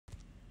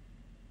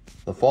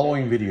The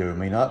following video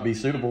may not be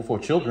suitable for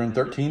children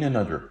 13 and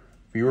under.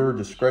 Viewer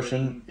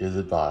discretion is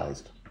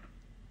advised.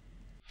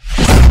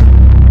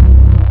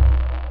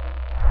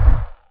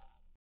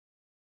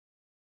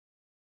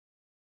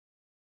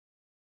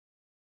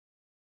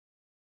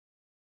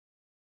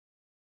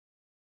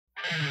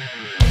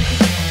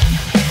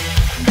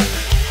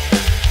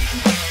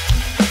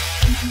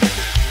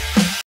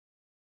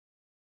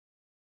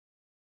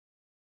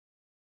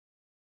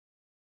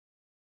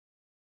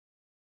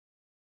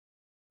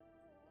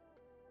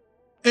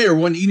 Hey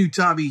everyone,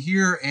 Enewtabie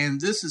here, and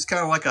this is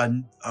kind of like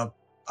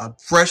a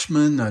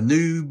freshman, a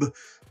noob,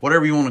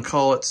 whatever you want to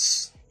call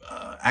it,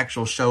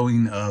 actual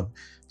showing of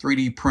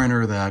 3D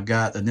printer that I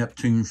got, the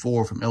Neptune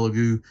 4 from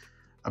Elegoo.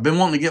 I've been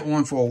wanting to get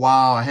one for a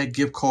while. I had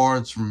gift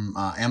cards from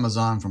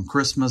Amazon from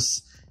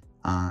Christmas,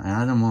 and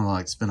I didn't want to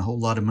like spend a whole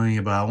lot of money,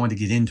 but I wanted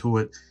to get into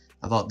it.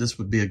 I thought this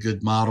would be a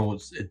good model.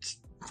 It's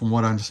from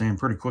what I understand,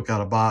 pretty quick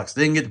out of box.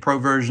 Didn't get the Pro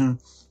version.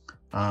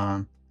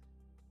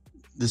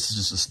 This is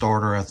just a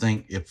starter. I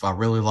think if I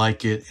really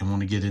like it and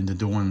want to get into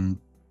doing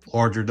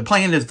larger, the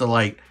plan is to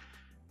like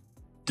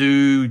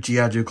do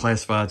G.I. Joe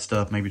classified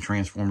stuff, maybe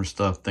Transformer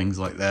stuff, things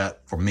like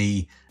that. For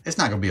me, it's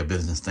not going to be a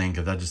business thing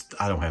because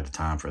I don't have the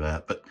time for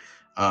that. But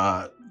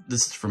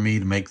this is for me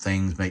to make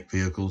things, make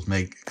vehicles,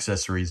 make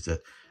accessories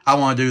that I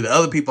want to do that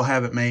other people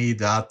haven't made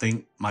that I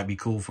think might be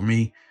cool for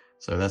me.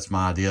 So that's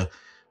my idea.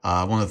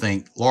 I want to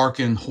thank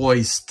Larkin,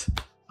 Hoist,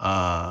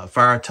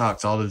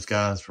 Firetox, all those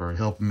guys for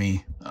helping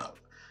me.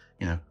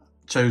 You know,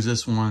 chose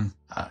this one.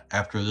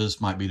 After this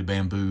might be the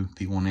Bamboo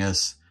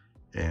P1S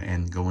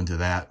and go into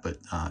that,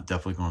 but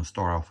definitely going to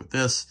start off with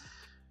this.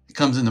 It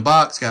comes in the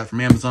box, got it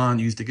from Amazon,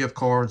 used the gift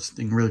cards.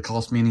 Didn't really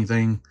cost me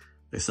anything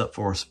except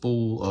for a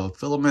spool of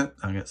filament.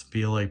 I got some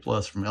PLA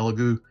Plus from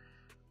Elegoo.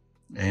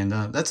 And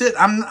that's it.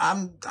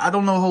 I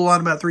don't know a whole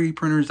lot about 3D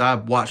printers.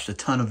 I've watched a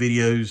ton of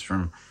videos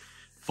from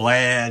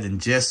Vlad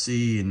and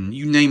Jesse and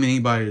you name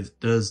anybody that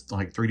does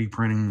like 3D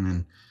printing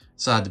and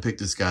decided to pick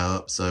this guy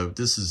up. So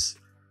this is,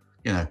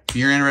 you know, if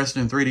you're interested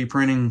in 3D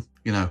printing,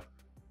 you know,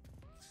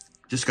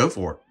 just go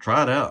for it.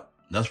 Try it out.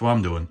 That's what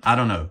I'm doing. I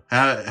don't know.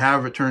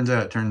 However it turns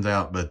out, it turns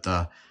out. But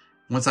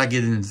once I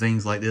get into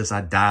things like this, I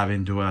dive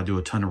into it. I do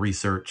a ton of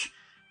research.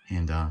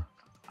 And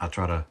I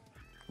try to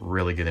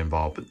really get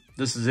involved. But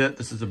this is it.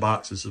 This is the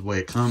box. This is the way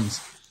it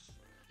comes.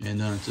 And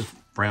just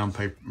brown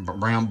paper,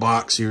 brown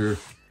box here. You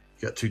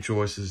got two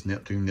choices,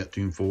 Neptune,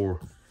 Neptune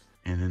 4.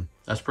 And then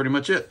that's pretty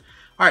much it.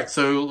 All right,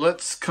 so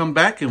let's come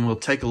back and we'll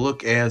take a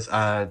look as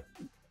I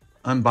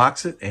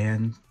unbox it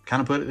and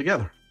kind of put it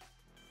together.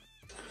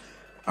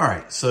 All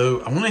right, so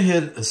I went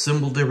ahead,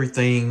 assembled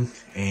everything,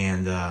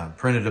 and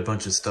printed a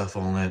bunch of stuff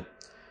on it.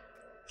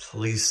 At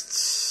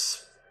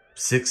least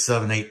 6,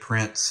 7, 8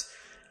 prints,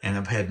 and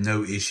I've had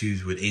no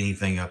issues with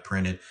anything I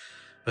printed.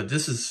 But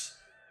this is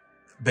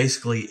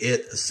basically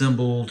it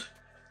assembled.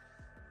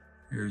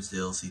 Here's the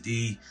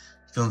LCD.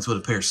 Comes with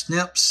a pair of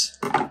snips.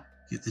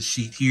 Get the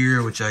sheet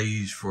here, which I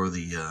use for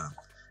the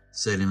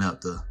setting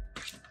up the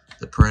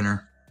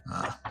printer.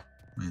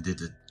 I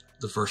did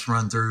the first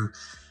run through.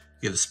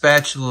 Get a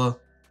spatula.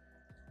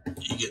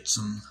 You get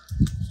some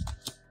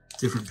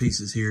different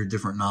pieces here,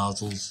 different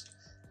nozzles,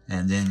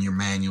 and then your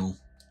manual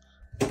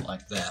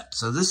like that.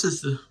 So this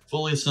is the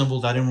fully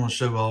assembled. I didn't want to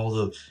show all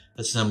the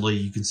assembly.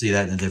 You can see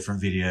that in a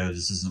different video.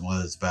 This isn't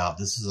what it's about.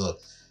 This is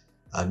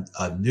a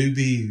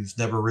newbie who's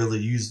never really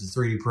used the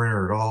 3D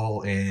printer at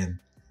all and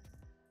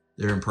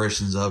their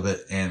impressions of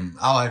it. And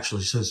I'll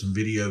actually show some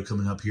video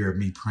coming up here of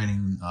me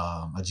printing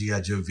a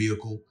G.I. Joe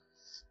vehicle,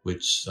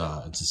 which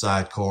it's a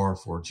sidecar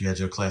for a G.I.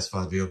 Joe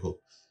classified vehicle.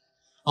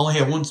 I only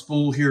have one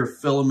spool here of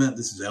filament.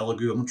 This is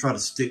Elegoo. I'm going to try to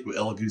stick with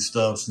Elegoo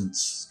stuff since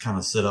it's kind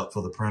of set up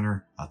for the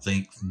printer, I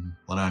think, from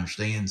what I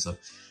understand. So,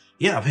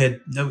 yeah, I've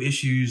had no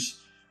issues.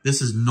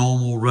 This is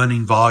normal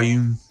running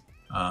volume.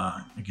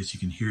 I guess you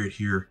can hear it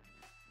here,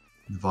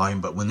 the volume.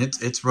 But when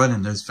it's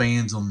running, those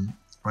fans on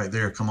right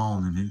there come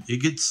on, and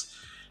it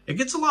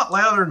gets a lot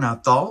louder than I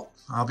thought,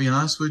 I'll be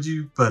honest with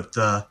you. But,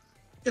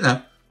 you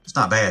know, it's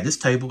not bad. This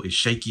table is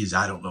shaky as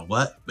I don't know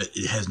what, but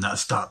it has not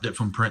stopped it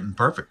from printing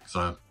perfect.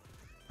 So,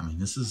 I mean,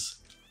 this is,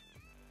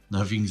 I don't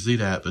know if you can see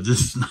that, but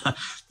this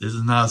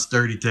is not a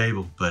sturdy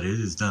table, but it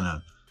has done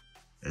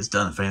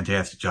a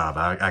fantastic job.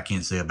 I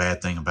can't say a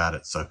bad thing about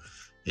it. So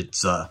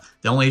it's, the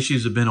only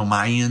issues have been on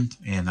my end,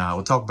 and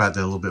we'll talk about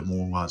that a little bit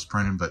more while it's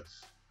printing, but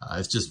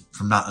it's just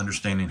from not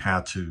understanding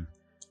how to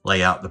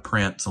lay out the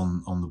prints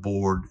on the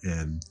board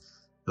and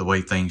the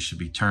way things should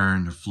be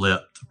turned or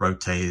flipped,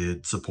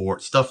 rotated,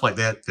 support, stuff like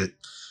that,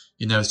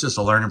 you know, it's just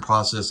a learning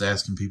process,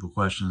 asking people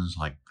questions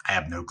like, I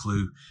have no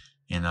clue.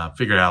 And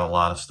figured out a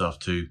lot of stuff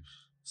too.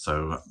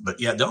 So, but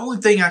yeah, the only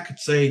thing I could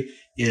say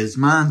is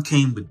mine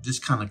came with this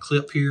kind of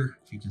clip here,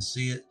 if you can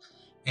see it.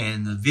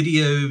 And the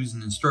videos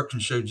and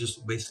instructions show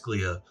just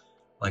basically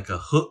like a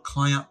hook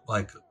clamp,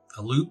 like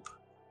a loop.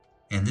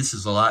 And this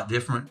is a lot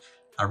different.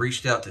 I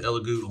reached out to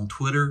Elegoo on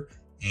Twitter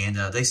and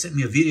they sent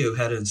me a video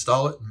how to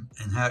install it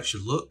and how it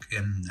should look.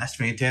 And that's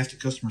fantastic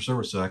customer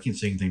service. So I can't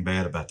say anything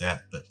bad about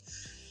that. But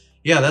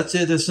yeah, that's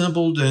it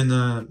assembled.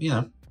 And, you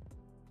know,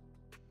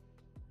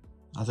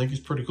 I think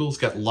it's pretty cool. It's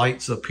got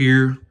lights up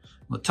here on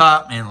the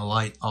top and a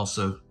light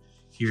also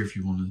here. If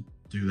you want to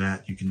do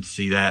that, you can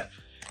see that.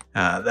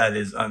 That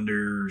is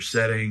under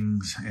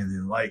settings and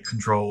then light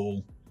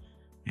control.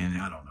 And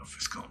I don't know if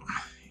it's going to,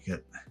 you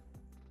got,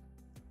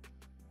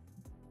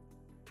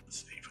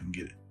 let's see if I can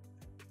get it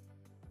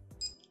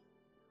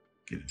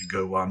to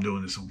go while I'm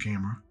doing this on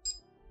camera.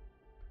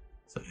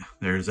 So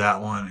there's that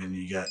one, and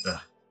you got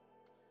the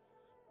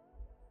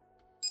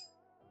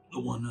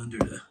one under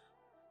the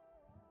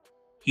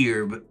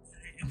here, but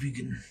if you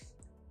can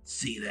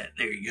see that,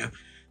 there you go.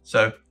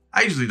 So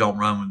I usually don't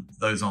run with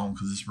those on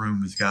because this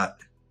room has got,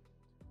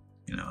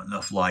 you know,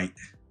 enough light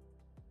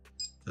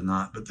to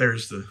not. But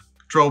there's the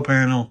control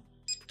panel,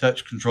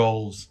 touch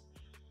controls.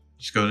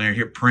 Just go in there,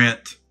 hit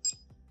print,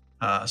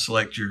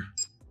 select your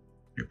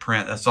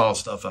print. That's all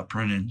stuff I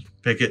printed.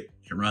 Pick it,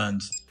 it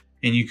runs,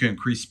 and you can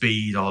increase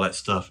speed, all that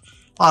stuff.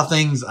 A lot of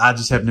things I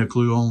just have no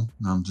clue on.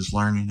 I'm just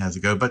learning as I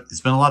go, but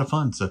it's been a lot of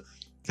fun, so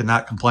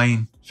cannot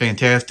complain.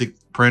 Fantastic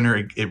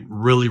printer. It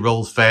really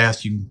rolls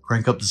fast. You can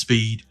crank up the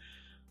speed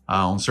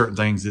on certain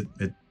things. It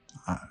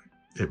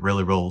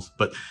really rolls.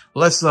 But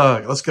let's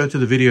go to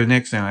the video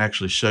next and I'll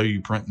actually show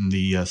you printing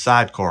the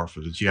sidecar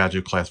for the G.I.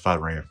 Joe Classified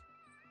Ram.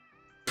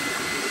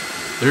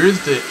 There is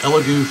the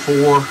Elegoo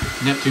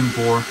Neptune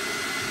 4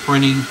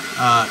 printing.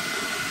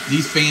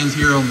 These fans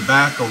here on the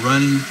back are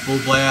running full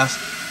blast,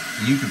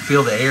 and you can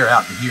feel the air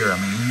out to here. I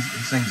mean,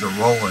 these things are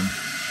rolling.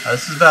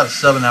 This is about a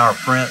 7-hour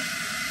print.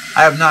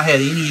 I have not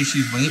had any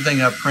issues with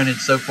anything I've printed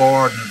so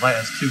far in the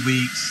last 2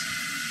 weeks.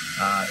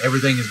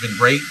 Everything has been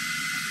great.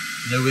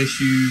 No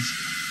issues.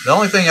 The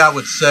only thing I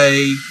would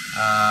say,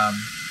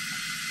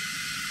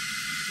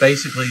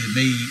 basically to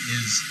me,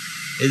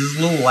 is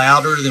a little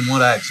louder than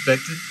what I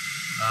expected.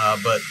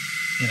 But,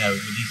 you know,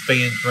 with these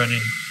fans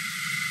running,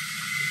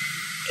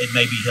 it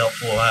may be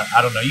helpful.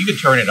 I don't know. You can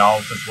turn it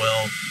off as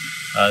well.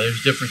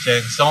 There's different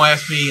settings. Don't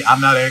ask me. I'm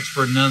not an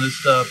expert in none of this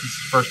stuff. This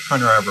is the first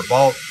printer I ever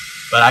bought,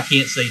 but I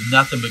can't say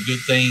nothing but good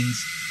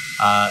things.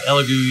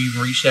 Elegoo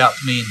even reached out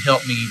to me and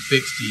helped me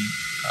fix the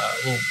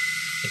little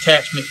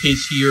attachment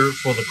piece here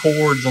for the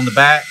cords on the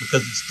back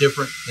because it's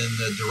different than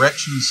the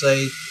directions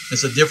say.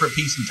 It's a different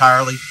piece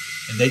entirely,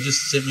 and they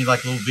just sent me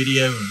like a little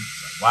video, and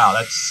it's like, wow,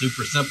 that's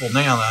super simple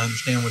now that I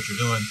understand what you're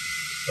doing.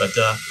 But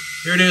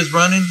here it is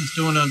running. It's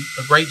doing a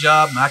great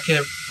job. I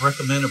can't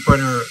recommend a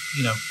printer,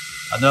 you know,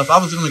 enough. I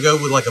was going to go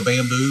with like a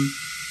bamboo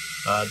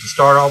to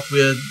start off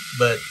with,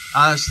 but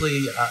honestly,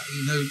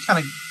 you know, you kind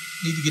of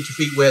need to get your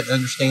feet wet and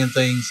understand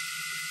things.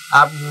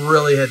 I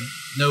really had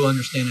no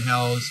understanding how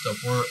all this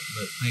stuff worked,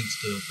 but thanks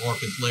to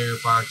Larkin's Lair,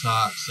 Fire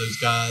Talks, those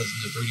guys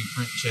in the 3D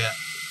print chat,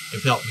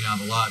 they've helped me out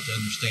a lot to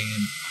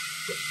understand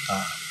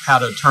how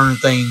to turn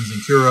things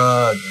in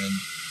Cura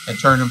and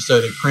turn them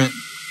so they print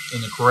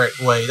in the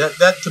correct way.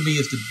 That to me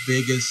is the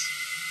biggest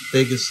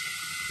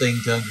thing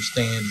to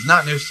understand. It's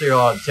not necessarily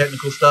all the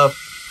technical stuff,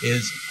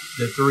 is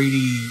the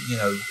 3D, you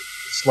know,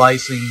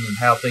 slicing and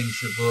how things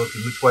should look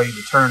and which way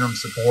to turn them,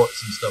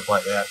 supports and stuff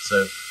like that.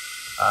 So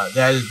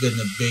that has been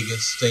the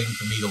biggest thing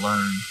for me to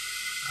learn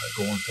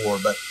going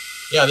forward. But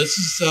yeah, this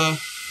has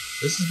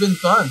been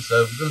fun.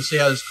 So we're going to see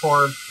how this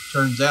car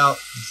turns out.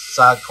 It's a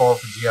sidecar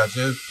for G.I.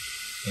 Joe.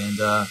 And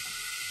the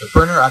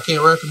printer, I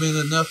can't recommend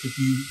it enough. If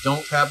you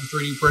don't have a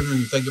 3D printer and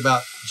you think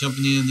about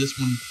jumping in, this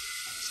one,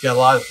 it's got a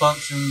lot of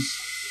functions.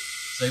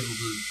 It's able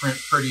to print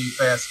pretty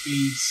fast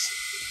speeds.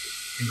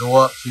 Can go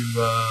up to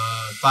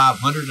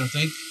 500, I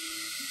think,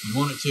 if you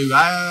want it to.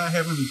 I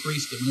haven't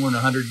increased it more than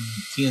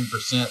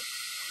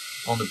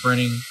 110% on the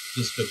printing,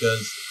 just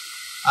because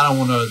I don't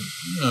want to,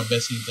 you know,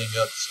 mess anything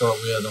up to start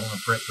with. I don't want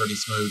to print pretty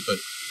smooth, but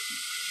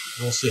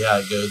we'll see how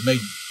it goes.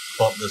 Maybe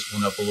bump this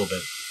one up a little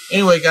bit.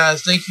 Anyway,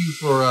 guys, thank you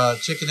for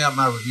checking out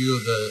my review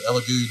of the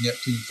Elegoo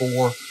Neptune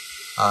 4.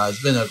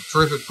 It's been a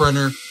terrific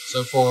printer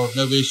so far,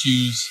 no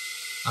issues.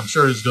 I'm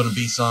sure there's going to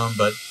be some,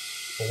 but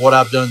for what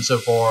I've done so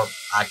far,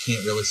 I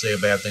can't really say a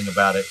bad thing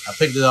about it. I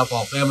picked it up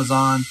off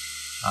Amazon.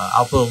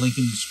 I'll put a link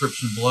in the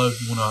description below if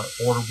you want to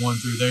order one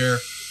through there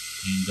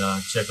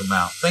and check them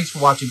out. Thanks for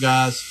watching,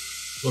 guys.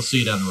 We'll see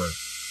you down the road.